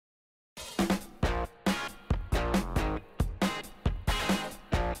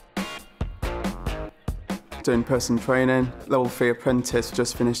doing personal training. Level 3 apprentice,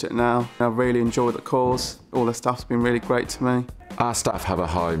 just finished it now. I really enjoyed the course. All the staff's been really great to me. Our staff have a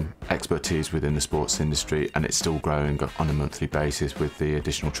high expertise within the sports industry, and it's still growing on a monthly basis with the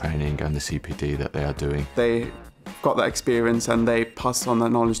additional training and the CPD that they are doing. They got that experience and they pass on that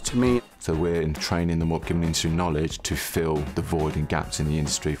knowledge to me. So we're training them up, giving them industry knowledge to fill the void and gaps in the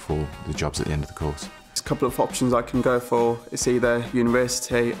industry for the jobs at the end of the course. There's a couple of options I can go for. It's either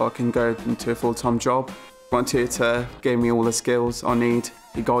university or I can go into a full-time job. My tutor gave me all the skills I need.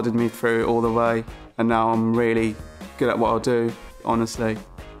 He guided me through all the way, and now I'm really good at what I do. Honestly,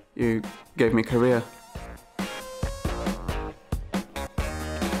 you gave me a career.